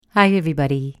Hi,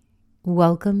 everybody.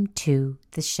 Welcome to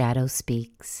The Shadow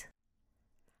Speaks.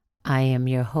 I am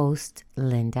your host,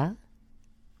 Linda.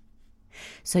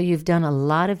 So you've done a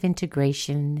lot of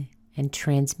integration and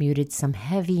transmuted some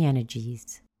heavy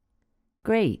energies.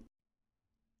 Great.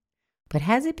 But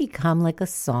has it become like a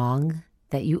song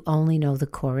that you only know the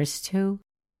chorus to?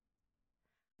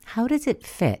 How does it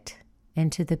fit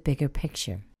into the bigger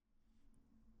picture?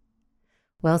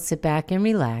 Well, sit back and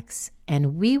relax,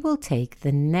 and we will take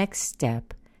the next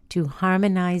step to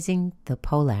harmonizing the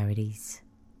polarities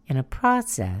in a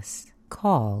process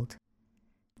called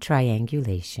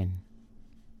triangulation.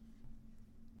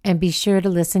 And be sure to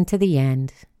listen to the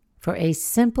end for a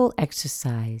simple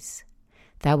exercise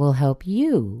that will help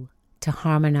you to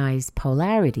harmonize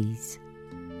polarities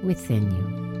within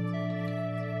you.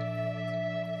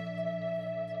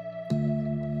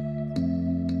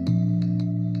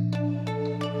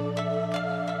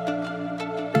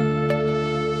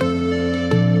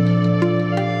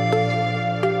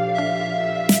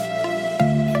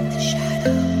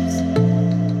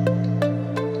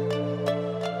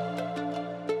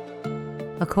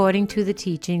 According to the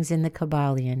teachings in the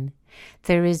Kabbalion,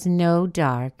 there is no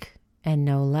dark and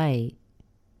no light.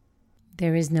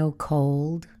 There is no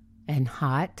cold and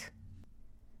hot,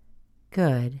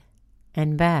 good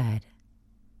and bad.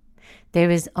 There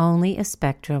is only a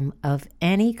spectrum of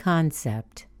any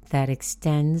concept that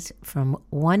extends from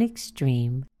one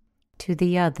extreme to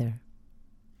the other.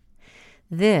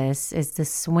 This is the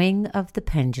swing of the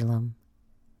pendulum.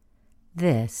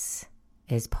 This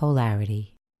is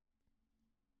polarity.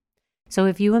 So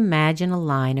if you imagine a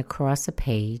line across a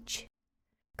page,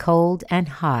 cold and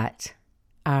hot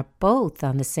are both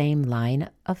on the same line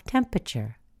of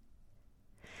temperature.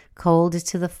 Cold is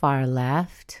to the far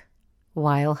left,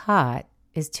 while hot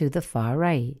is to the far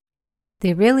right.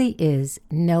 There really is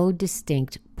no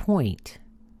distinct point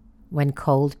when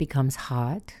cold becomes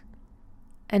hot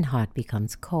and hot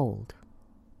becomes cold.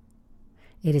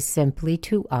 It is simply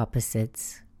two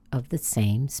opposites of the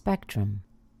same spectrum.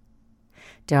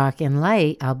 Dark and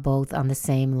light are both on the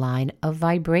same line of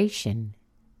vibration.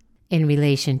 In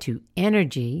relation to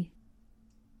energy,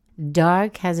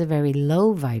 dark has a very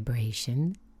low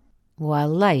vibration, while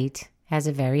light has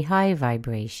a very high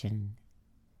vibration.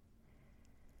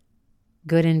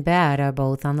 Good and bad are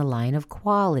both on the line of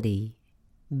quality,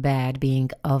 bad being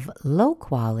of low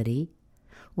quality,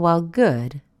 while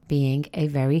good being a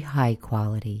very high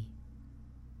quality.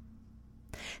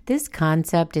 This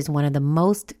concept is one of the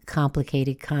most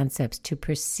complicated concepts to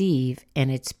perceive in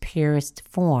its purest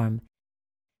form.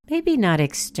 Maybe not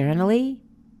externally,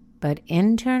 but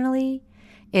internally,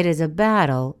 it is a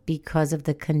battle because of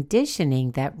the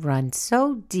conditioning that runs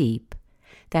so deep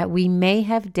that we may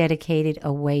have dedicated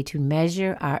a way to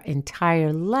measure our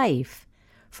entire life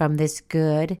from this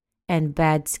good and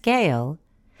bad scale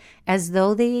as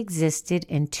though they existed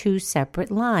in two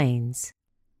separate lines,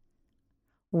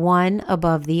 one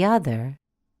above the other,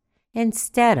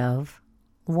 instead of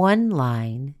one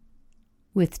line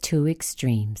with two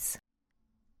extremes.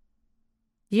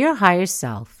 Your higher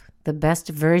self, the best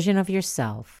version of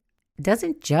yourself,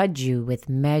 doesn't judge you with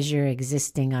measure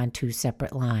existing on two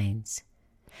separate lines.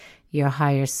 Your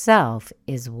higher self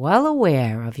is well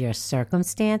aware of your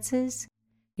circumstances,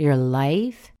 your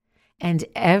life, and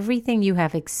everything you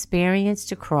have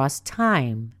experienced across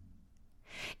time.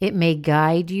 It may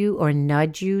guide you or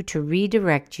nudge you to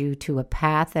redirect you to a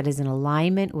path that is in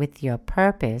alignment with your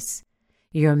purpose,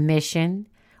 your mission,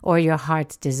 or your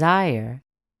heart's desire,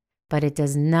 but it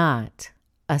does not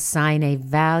assign a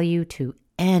value to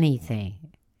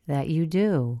anything that you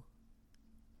do.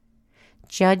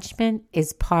 Judgment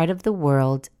is part of the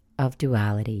world of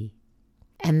duality,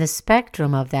 and the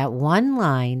spectrum of that one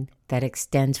line that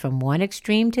extends from one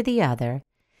extreme to the other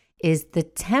is the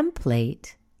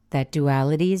template that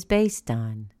duality is based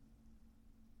on.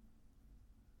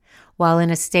 While in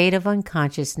a state of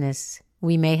unconsciousness,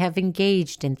 we may have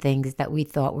engaged in things that we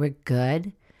thought were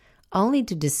good, only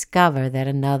to discover that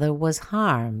another was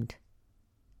harmed.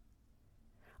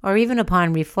 Or even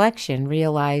upon reflection,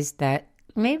 realize that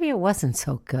maybe it wasn't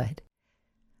so good.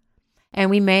 And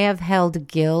we may have held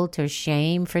guilt or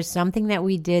shame for something that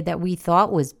we did that we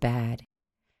thought was bad,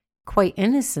 quite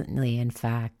innocently, in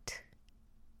fact.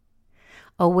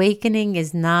 Awakening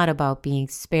is not about being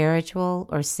spiritual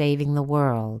or saving the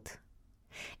world.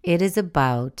 It is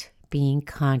about being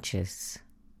conscious,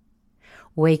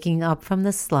 waking up from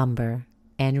the slumber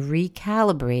and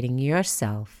recalibrating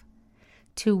yourself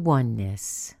to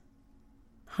oneness,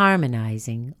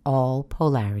 harmonizing all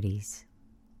polarities.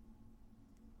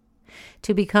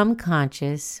 To become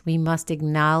conscious, we must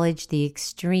acknowledge the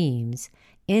extremes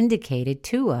indicated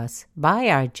to us by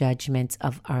our judgments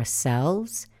of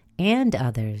ourselves and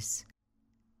others.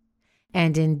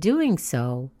 And in doing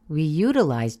so, we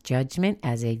utilize judgment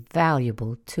as a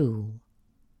valuable tool.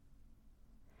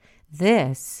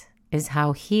 This is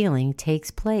how healing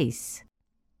takes place.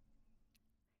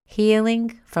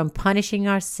 Healing from punishing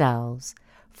ourselves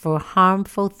for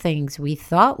harmful things we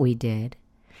thought we did,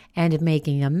 and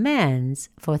making amends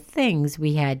for things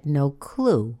we had no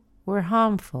clue were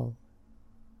harmful.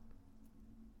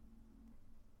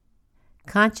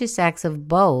 Conscious acts of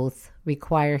both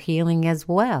require healing as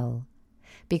well,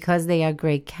 because they are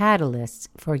great catalysts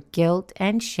for guilt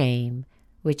and shame,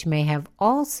 which may have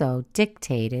also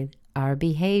dictated our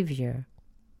behavior.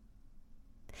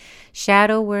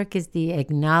 Shadow work is the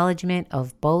acknowledgement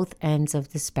of both ends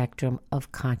of the spectrum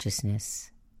of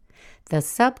consciousness. The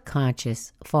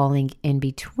subconscious falling in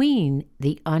between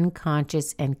the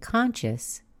unconscious and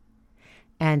conscious,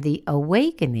 and the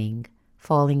awakening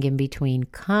falling in between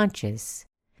conscious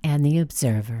and the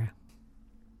observer.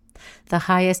 The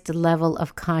highest level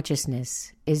of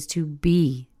consciousness is to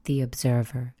be the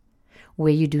observer,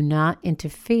 where you do not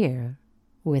interfere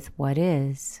with what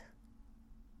is.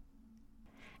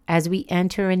 As we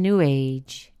enter a new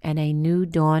age and a new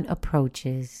dawn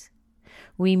approaches,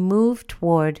 we move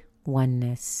toward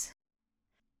oneness.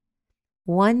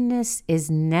 Oneness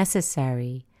is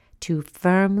necessary to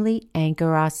firmly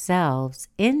anchor ourselves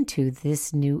into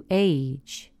this new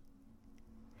age.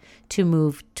 To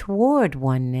move toward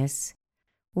oneness,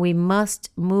 we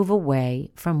must move away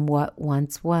from what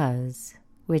once was,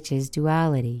 which is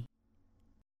duality.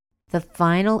 The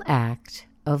final act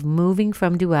of moving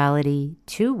from duality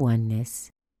to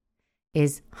oneness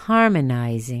is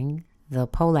harmonizing the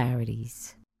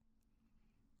polarities.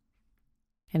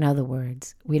 In other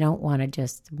words, we don't want to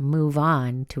just move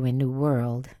on to a new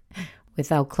world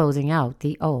without closing out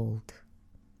the old.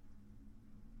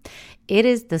 It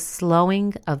is the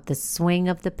slowing of the swing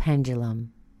of the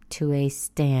pendulum to a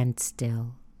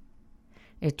standstill.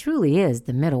 It truly is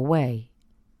the middle way.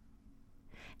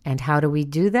 And how do we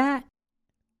do that?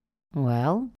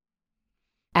 Well,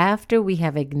 after we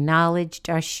have acknowledged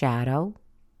our shadow,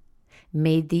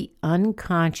 made the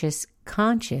unconscious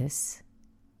conscious,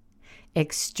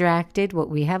 extracted what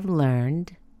we have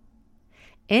learned,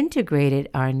 integrated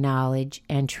our knowledge,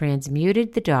 and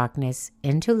transmuted the darkness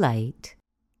into light,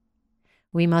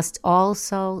 we must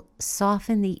also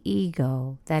soften the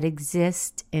ego that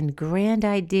exists in grand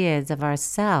ideas of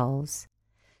ourselves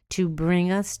to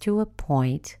bring us to a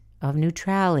point of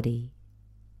neutrality.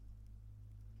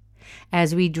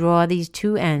 As we draw these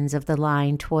two ends of the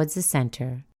line towards the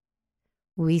center,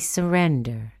 we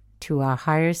surrender to our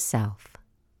higher self,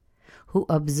 who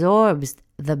absorbs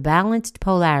the balanced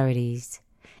polarities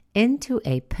into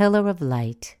a pillar of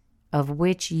light of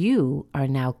which you are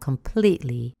now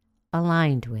completely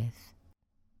aligned with.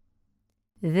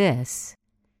 This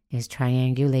is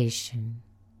triangulation.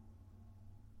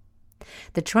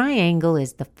 The triangle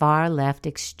is the far left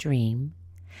extreme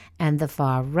and the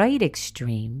far right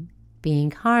extreme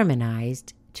being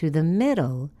harmonized to the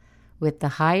middle with the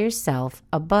higher self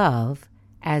above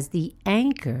as the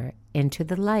anchor into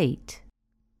the light.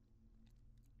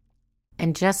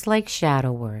 And just like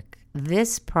shadow work,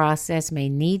 this process may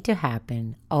need to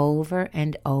happen over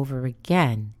and over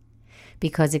again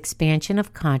because expansion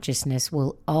of consciousness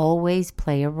will always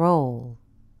play a role.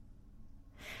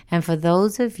 And for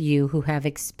those of you who have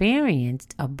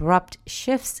experienced abrupt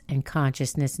shifts in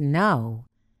consciousness know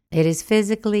it is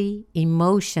physically,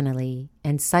 emotionally,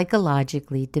 and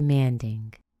psychologically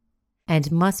demanding,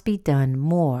 and must be done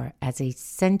more as a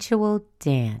sensual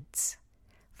dance,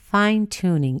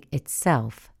 fine-tuning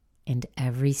itself in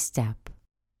every step.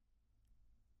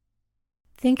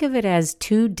 Think of it as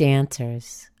two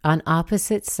dancers on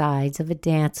opposite sides of a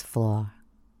dance floor,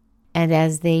 and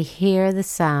as they hear the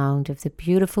sound of the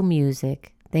beautiful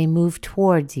music, they move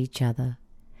towards each other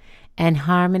and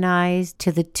harmonize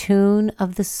to the tune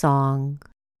of the song.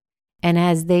 And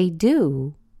as they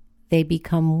do, they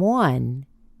become one,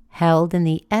 held in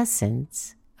the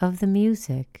essence of the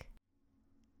music.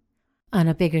 On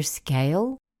a bigger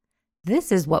scale,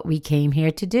 this is what we came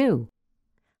here to do.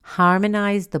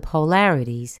 Harmonize the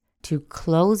polarities to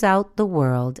close out the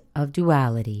world of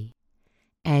duality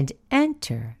and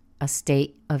enter a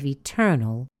state of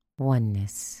eternal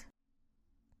oneness.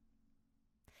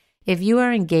 If you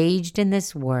are engaged in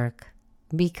this work,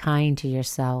 be kind to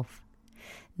yourself.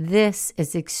 This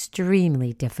is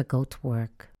extremely difficult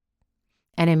work,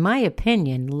 and in my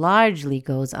opinion, largely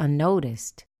goes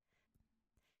unnoticed,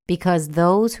 because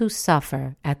those who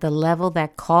suffer at the level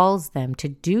that calls them to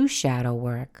do shadow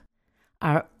work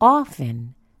are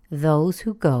often those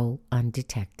who go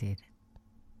undetected.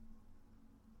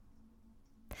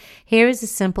 Here is a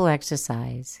simple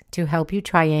exercise to help you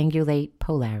triangulate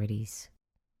polarities.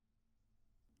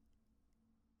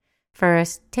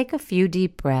 First, take a few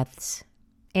deep breaths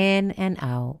in and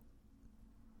out.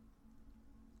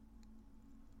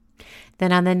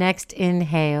 Then on the next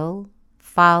inhale,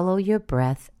 follow your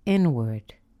breath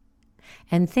inward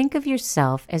and think of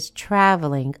yourself as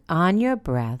traveling on your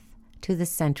breath to the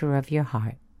center of your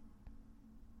heart,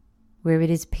 where it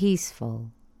is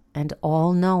peaceful and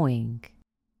all-knowing,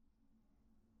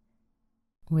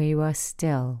 where you are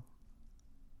still.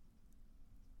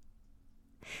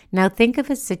 Now think of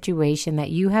a situation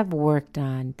that you have worked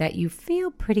on that you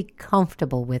feel pretty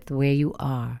comfortable with where you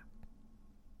are.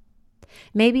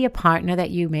 Maybe a partner that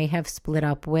you may have split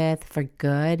up with for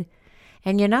good,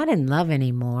 and you're not in love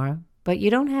anymore, but you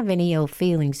don't have any ill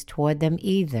feelings toward them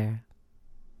either.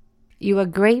 You are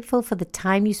grateful for the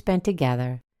time you spent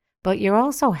together, but you're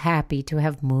also happy to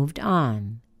have moved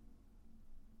on.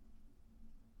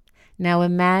 Now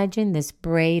imagine this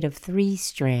braid of 3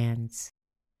 strands.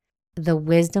 The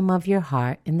wisdom of your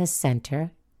heart in the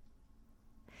center,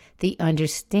 the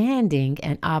understanding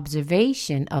and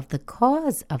observation of the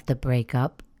cause of the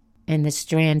breakup in the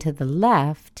strand to the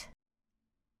left,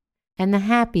 and the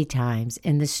happy times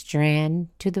in the strand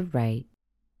to the right.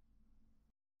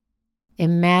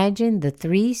 Imagine the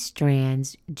 3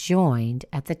 strands joined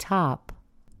at the top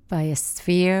by a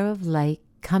sphere of light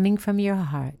coming from your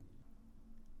heart.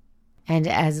 And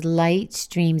as light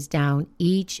streams down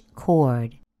each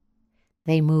cord,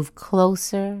 they move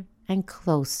closer and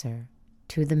closer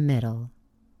to the middle,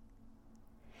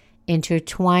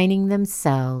 intertwining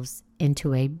themselves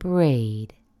into a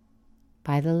braid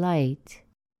by the light.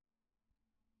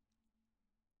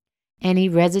 Any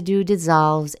residue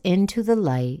dissolves into the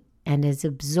light and is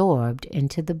absorbed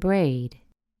into the braid.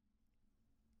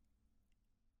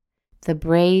 The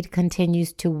braid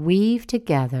continues to weave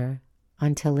together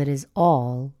until it is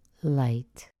all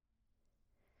light,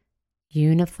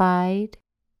 unified,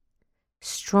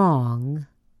 strong,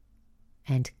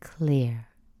 and clear.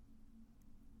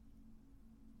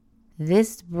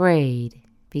 This braid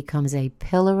becomes a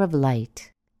pillar of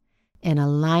light in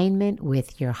alignment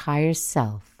with your higher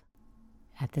self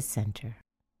at the center.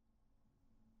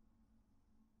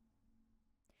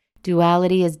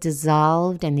 Duality is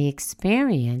dissolved, and the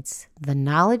experience, the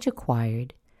knowledge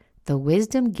acquired, the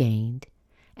wisdom gained,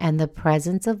 and the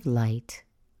presence of light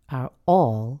are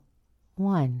all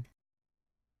one.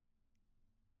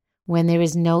 When there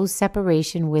is no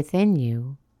separation within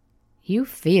you, you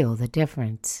feel the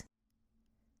difference.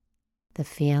 The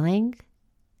feeling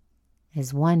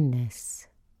is oneness.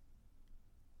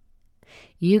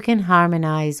 You can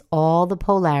harmonize all the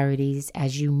polarities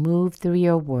as you move through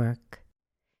your work,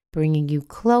 bringing you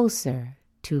closer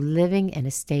to living in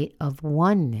a state of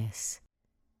oneness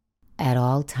at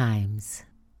all times.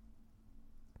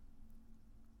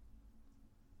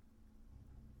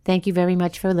 Thank you very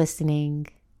much for listening.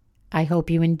 I hope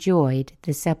you enjoyed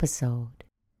this episode.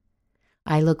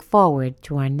 I look forward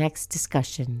to our next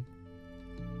discussion.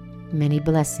 Many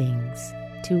blessings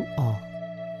to all.